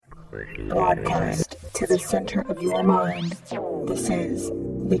Broadcast to the center of your mind. This is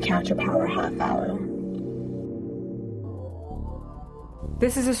the Counterpower Half Hour.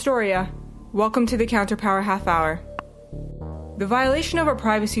 This is Astoria. Welcome to the Counterpower Half Hour. The violation of our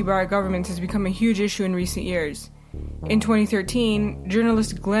privacy by our governments has become a huge issue in recent years. In 2013,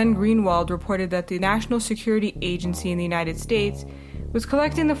 journalist Glenn Greenwald reported that the National Security Agency in the United States was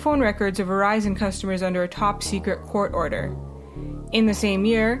collecting the phone records of Verizon customers under a top-secret court order. In the same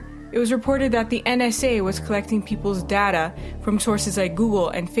year, it was reported that the NSA was collecting people's data from sources like Google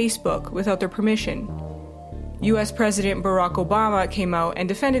and Facebook without their permission. U.S. President Barack Obama came out and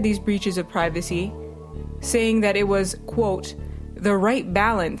defended these breaches of privacy, saying that it was, quote, the right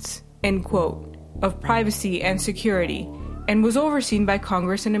balance, end quote, of privacy and security, and was overseen by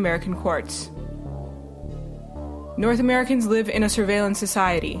Congress and American courts. North Americans live in a surveillance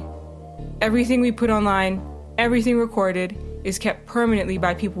society. Everything we put online, everything recorded, is kept permanently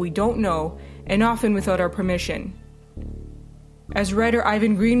by people we don't know, and often without our permission. As writer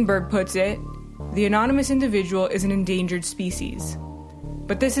Ivan Greenberg puts it, the anonymous individual is an endangered species.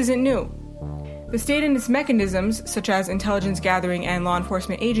 But this isn't new. The state and its mechanisms, such as intelligence gathering and law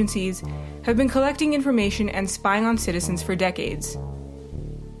enforcement agencies, have been collecting information and spying on citizens for decades.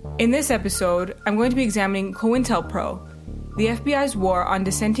 In this episode, I'm going to be examining Cointelpro, the FBI's war on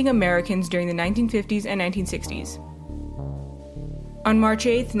dissenting Americans during the 1950s and 1960s. On March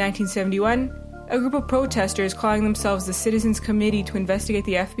 8, 1971, a group of protesters calling themselves the Citizens Committee to Investigate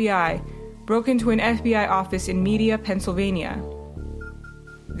the FBI broke into an FBI office in Media, Pennsylvania.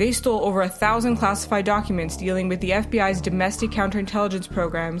 They stole over 1,000 classified documents dealing with the FBI's domestic counterintelligence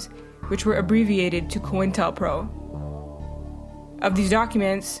programs, which were abbreviated to Cointelpro. Of these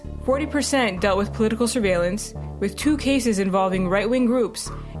documents, 40% dealt with political surveillance, with 2 cases involving right-wing groups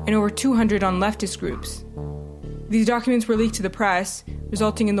and over 200 on leftist groups. These documents were leaked to the press,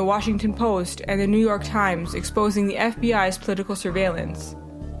 resulting in the Washington Post and the New York Times exposing the FBI's political surveillance.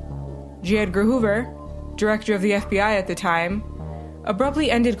 J. Edgar Hoover, director of the FBI at the time,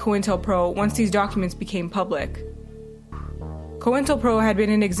 abruptly ended Cointelpro once these documents became public. Cointelpro had been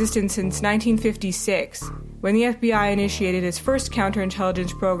in existence since 1956, when the FBI initiated its first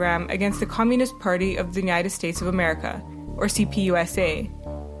counterintelligence program against the Communist Party of the United States of America, or CPUSA.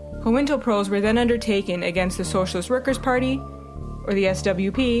 Cointelpros were then undertaken against the Socialist Workers' Party, or the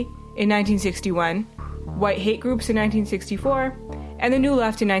SWP, in 1961, white hate groups in 1964, and the New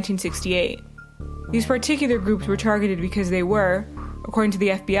Left in 1968. These particular groups were targeted because they were, according to the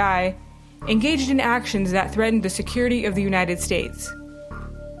FBI, engaged in actions that threatened the security of the United States.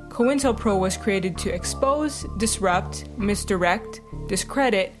 Cointelpro was created to expose, disrupt, misdirect,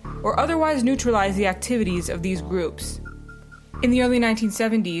 discredit, or otherwise neutralize the activities of these groups. In the early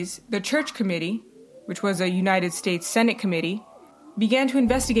 1970s, the Church Committee, which was a United States Senate committee, began to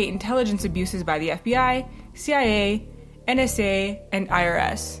investigate intelligence abuses by the FBI, CIA, NSA, and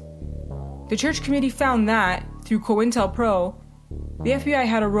IRS. The Church Committee found that, through Cointelpro, the FBI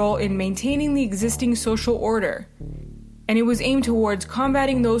had a role in maintaining the existing social order, and it was aimed towards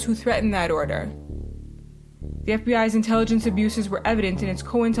combating those who threatened that order. The FBI's intelligence abuses were evident in its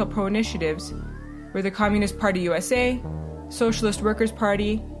Cointelpro initiatives, where the Communist Party USA, Socialist Workers'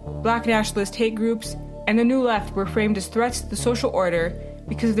 Party, Black nationalist hate groups, and the New Left were framed as threats to the social order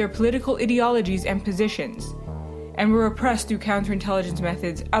because of their political ideologies and positions, and were repressed through counterintelligence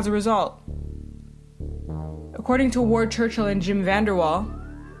methods as a result. According to Ward Churchill and Jim Vanderwall,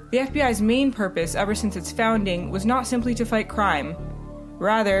 the FBI's main purpose ever since its founding was not simply to fight crime.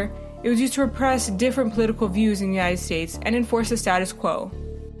 Rather, it was used to repress different political views in the United States and enforce the status quo.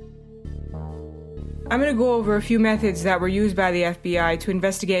 I'm going to go over a few methods that were used by the FBI to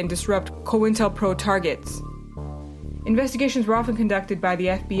investigate and disrupt Cointelpro targets. Investigations were often conducted by the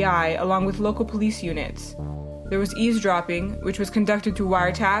FBI along with local police units. There was eavesdropping, which was conducted through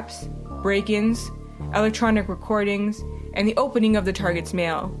wiretaps, break-ins, electronic recordings, and the opening of the target's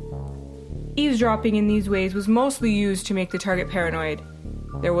mail. Eavesdropping in these ways was mostly used to make the target paranoid.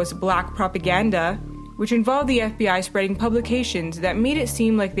 There was black propaganda, which involved the FBI spreading publications that made it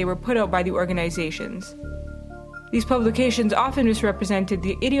seem like they were put out by the organizations. These publications often misrepresented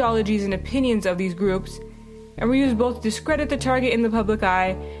the ideologies and opinions of these groups, and were used both to discredit the target in the public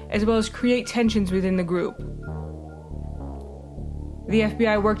eye, as well as create tensions within the group. The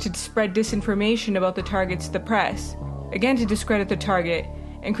FBI worked to spread disinformation about the targets to the press, again to discredit the target,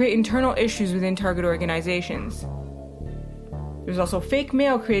 and create internal issues within target organizations. There was also fake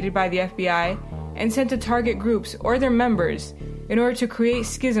mail created by the FBI and sent to target groups or their members in order to create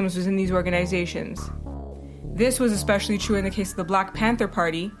schisms within these organizations. This was especially true in the case of the Black Panther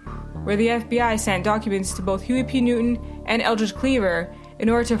Party, where the FBI sent documents to both Huey P. Newton and Eldridge Cleaver in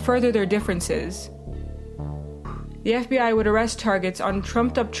order to further their differences. The FBI would arrest targets on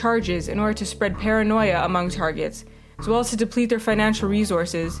trumped-up charges in order to spread paranoia among targets, as well as to deplete their financial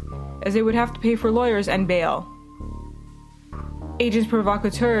resources, as they would have to pay for lawyers and bail. Agents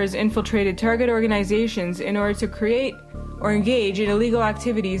provocateurs infiltrated target organizations in order to create or engage in illegal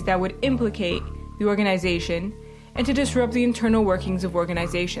activities that would implicate the organization and to disrupt the internal workings of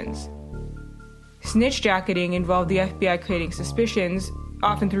organizations. Snitch jacketing involved the FBI creating suspicions,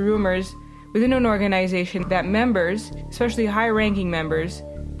 often through rumors, within an organization that members, especially high-ranking members,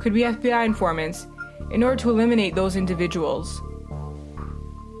 could be FBI informants in order to eliminate those individuals.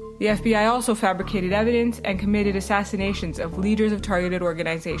 The FBI also fabricated evidence and committed assassinations of leaders of targeted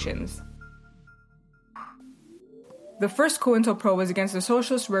organizations. The first COINTELPRO was against the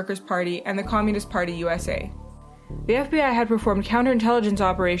Socialist Workers' Party and the Communist Party USA. The FBI had performed counterintelligence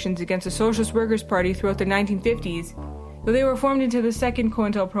operations against the Socialist Workers' Party throughout the 1950s, though they were formed into the second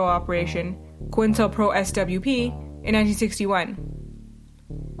COINTELPRO operation, COINTELPRO SWP, in 1961.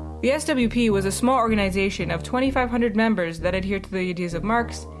 The SWP was a small organization of 2,500 members that adhered to the ideas of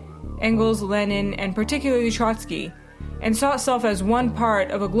Marx, Engels, Lenin, and particularly Trotsky, and saw itself as one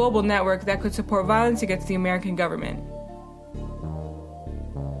part of a global network that could support violence against the American government.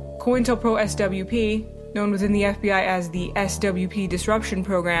 COINTELPRO SWP, known within the FBI as the SWP Disruption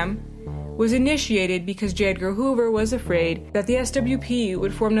Program, was initiated because J. Edgar Hoover was afraid that the SWP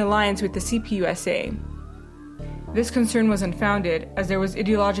would form an alliance with the CPUSA. This concern was unfounded, as there was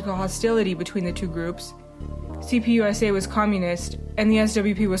ideological hostility between the two groups. CPUSA was communist, and the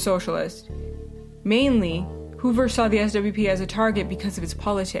SWP was socialist. Mainly, Hoover saw the SWP as a target because of its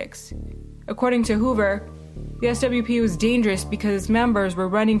politics. According to Hoover, the SWP was dangerous because its members were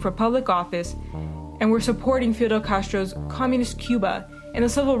running for public office and were supporting Fidel Castro's communist Cuba and the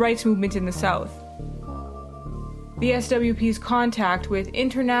civil rights movement in the South. The SWP's contact with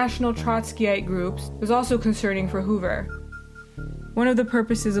international Trotskyite groups was also concerning for Hoover. One of the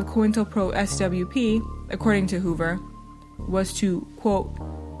purposes of COINTELPRO SWP, according to Hoover, was to, quote,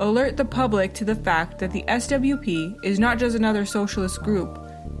 alert the public to the fact that the SWP is not just another socialist group,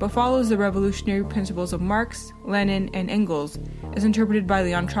 but follows the revolutionary principles of Marx, Lenin, and Engels, as interpreted by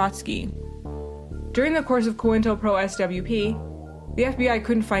Leon Trotsky. During the course of COINTELPRO SWP, the FBI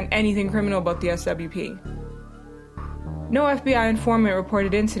couldn't find anything criminal about the SWP. No FBI informant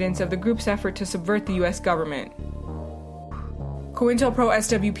reported incidents of the group's effort to subvert the US government. COINTELPRO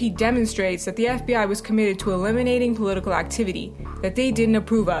SWP demonstrates that the FBI was committed to eliminating political activity that they didn't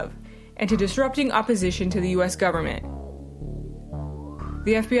approve of, and to disrupting opposition to the US government.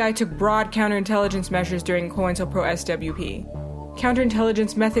 The FBI took broad counterintelligence measures during COINTELPRO SWP.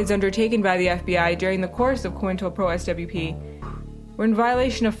 Counterintelligence methods undertaken by the FBI during the course of COINTELPRO SWP were in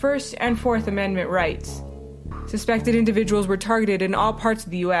violation of First and Fourth Amendment rights. Suspected individuals were targeted in all parts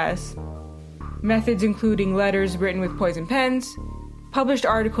of the US. Methods including letters written with poison pens, published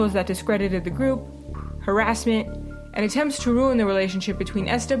articles that discredited the group, harassment, and attempts to ruin the relationship between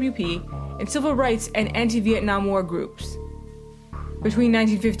SWP and civil rights and anti-Vietnam War groups. Between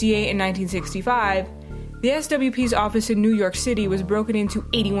 1958 and 1965, the SWP's office in New York City was broken into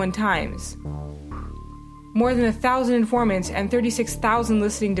 81 times. More than 1,000 informants and 36,000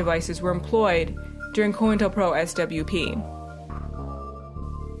 listening devices were employed during COINTELPRO SWP.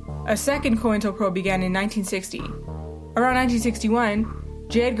 A second COINTELPRO began in 1960. Around 1961,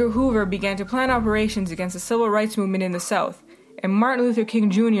 J. Edgar Hoover began to plan operations against the civil rights movement in the South, and Martin Luther King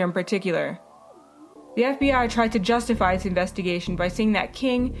Jr. in particular. The FBI tried to justify its investigation by saying that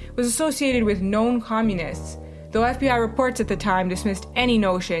King was associated with known communists, though FBI reports at the time dismissed any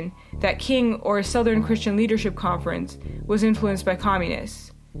notion that King or a Southern Christian Leadership Conference was influenced by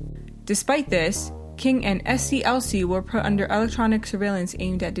communists. Despite this, King and SCLC were put under electronic surveillance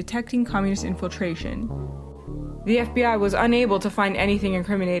aimed at detecting communist infiltration. The FBI was unable to find anything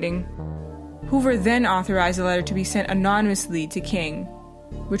incriminating. Hoover then authorized a letter to be sent anonymously to King,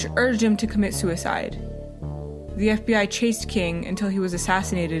 which urged him to commit suicide. The FBI chased King until he was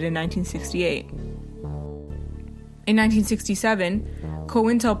assassinated in 1968. In 1967,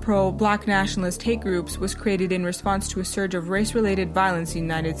 COINTELPRO Black Nationalist Hate Groups was created in response to a surge of race-related violence in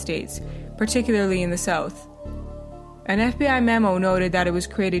the United States, particularly in the South. An FBI memo noted that it was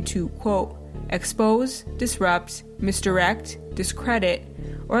created to, quote, expose, disrupt, misdirect, discredit,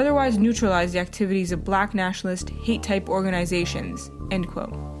 or otherwise neutralize the activities of black nationalist hate-type organizations, end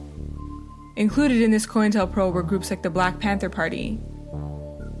quote. Included in this COINTELPRO were groups like the Black Panther Party.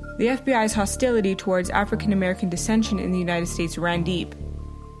 The FBI's hostility towards African American dissension in the United States ran deep.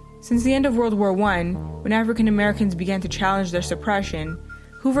 Since the end of World War I, when African Americans began to challenge their suppression,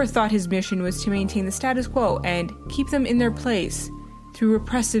 Hoover thought his mission was to maintain the status quo and keep them in their place, through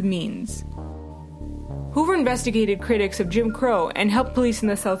repressive means. Hoover investigated critics of Jim Crow and helped police in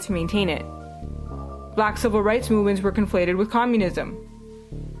the South to maintain it. Black civil rights movements were conflated with communism.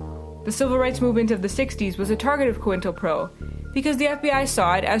 The civil rights movement of the 60s was a target of Cointelpro because the FBI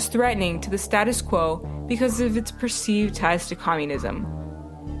saw it as threatening to the status quo because of its perceived ties to communism.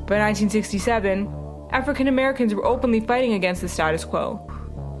 By 1967, African Americans were openly fighting against the status quo.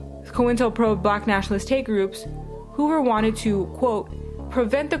 With Cointelpro black nationalist hate groups, Hoover wanted to, quote,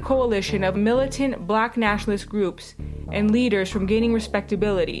 prevent the coalition of militant black nationalist groups and leaders from gaining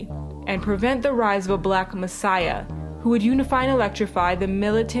respectability and prevent the rise of a black messiah who would unify and electrify the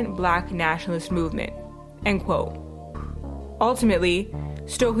militant black nationalist movement, end quote. Ultimately,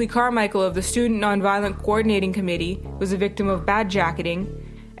 Stokely Carmichael of the Student Nonviolent Coordinating Committee was a victim of bad jacketing,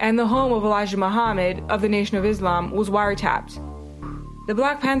 and the home of Elijah Muhammad of the Nation of Islam was wiretapped. The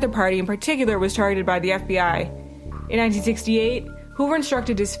Black Panther Party in particular was targeted by the FBI. In 1968, Hoover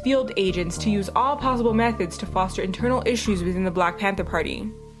instructed his field agents to use all possible methods to foster internal issues within the Black Panther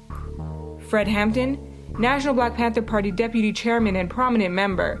Party. Fred Hampton, National Black Panther Party deputy chairman and prominent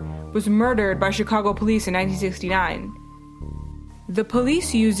member, was murdered by Chicago police in 1969. The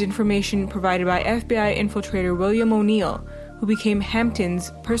police used information provided by FBI infiltrator William O'Neill, who became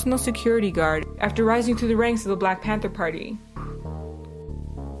Hampton's personal security guard after rising through the ranks of the Black Panther Party.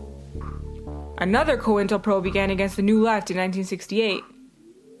 Another Cointelpro began against the New Left in 1968.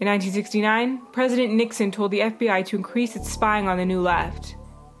 In 1969, President Nixon told the FBI to increase its spying on the New Left.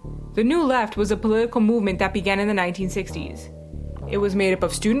 The New Left was a political movement that began in the 1960s. It was made up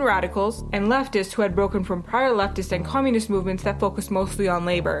of student radicals and leftists who had broken from prior leftist and communist movements that focused mostly on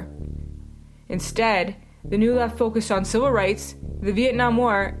labor. Instead, the New Left focused on civil rights, the Vietnam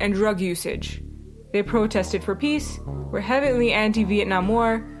War, and drug usage. They protested for peace, were heavily anti-Vietnam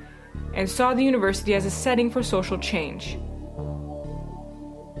War, and saw the university as a setting for social change.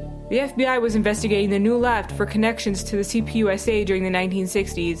 The FBI was investigating the New Left for connections to the CPUSA during the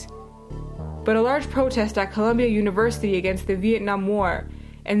 1960s, but a large protest at Columbia University against the Vietnam War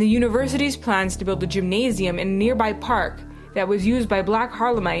and the university's plans to build a gymnasium in a nearby park that was used by black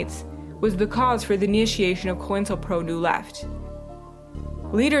Harlemites was the cause for the initiation of Cointelpro New Left.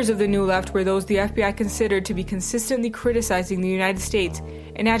 Leaders of the New Left were those the FBI considered to be consistently criticizing the United States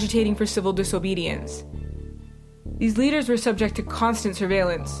and agitating for civil disobedience. These leaders were subject to constant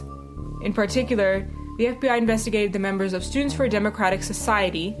surveillance. In particular, the FBI investigated the members of Students for a Democratic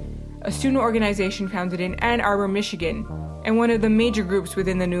Society, a student organization founded in Ann Arbor, Michigan, and one of the major groups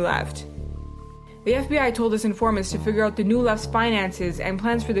within the New Left. The FBI told its informants to figure out the New Left's finances and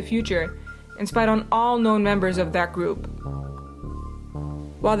plans for the future and spied on all known members of that group.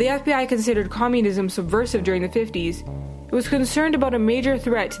 While the FBI considered communism subversive during the 50s, it was concerned about a major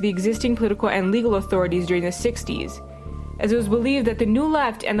threat to the existing political and legal authorities during the 60s, as it was believed that the New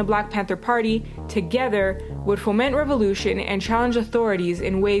Left and the Black Panther Party together would foment revolution and challenge authorities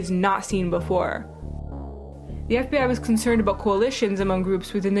in ways not seen before. The FBI was concerned about coalitions among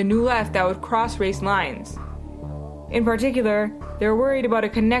groups within the New Left that would cross race lines. In particular, they were worried about a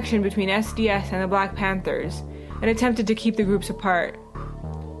connection between SDS and the Black Panthers, and attempted to keep the groups apart.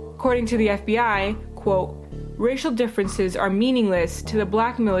 According to the FBI, quote, racial differences are meaningless to the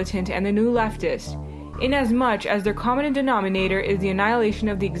black militant and the new leftist, inasmuch as their common denominator is the annihilation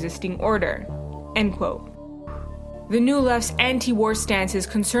of the existing order, end quote. The New Left's anti-war stances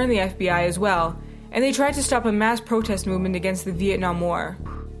concern the FBI as well, and they tried to stop a mass protest movement against the Vietnam War.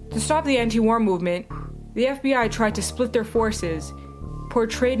 To stop the anti-war movement, the FBI tried to split their forces,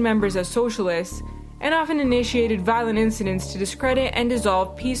 portrayed members as socialists, and often initiated violent incidents to discredit and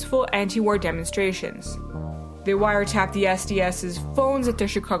dissolve peaceful anti-war demonstrations. They wiretapped the SDS's phones at their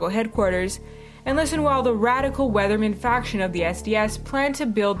Chicago headquarters and listened while the radical Weatherman faction of the SDS planned to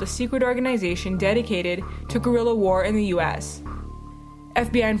build a secret organization dedicated to guerrilla war in the US.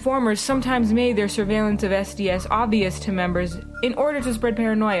 FBI informers sometimes made their surveillance of SDS obvious to members in order to spread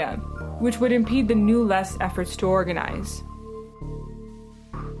paranoia, which would impede the New Left's efforts to organize.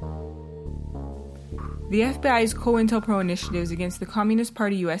 The FBI's Cointelpro initiatives against the Communist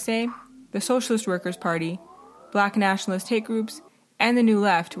Party USA, the Socialist Workers' Party, Black nationalist hate groups, and the New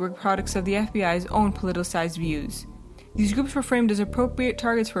Left were products of the FBI's own politicized views. These groups were framed as appropriate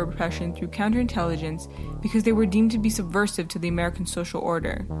targets for repression through counterintelligence because they were deemed to be subversive to the American social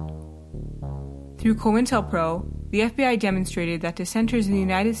order. Through Cointelpro, the FBI demonstrated that dissenters in the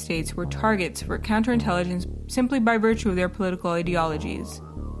United States were targets for counterintelligence simply by virtue of their political ideologies.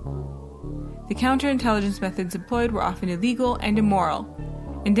 The counterintelligence methods employed were often illegal and immoral,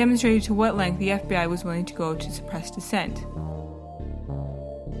 and demonstrated to what length the FBI was willing to go to suppress dissent.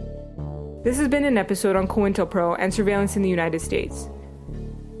 This has been an episode on Cointelpro and surveillance in the United States.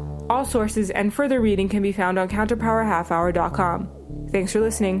 All sources and further reading can be found on counterpowerhalfhour.com. Thanks for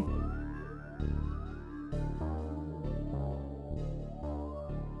listening.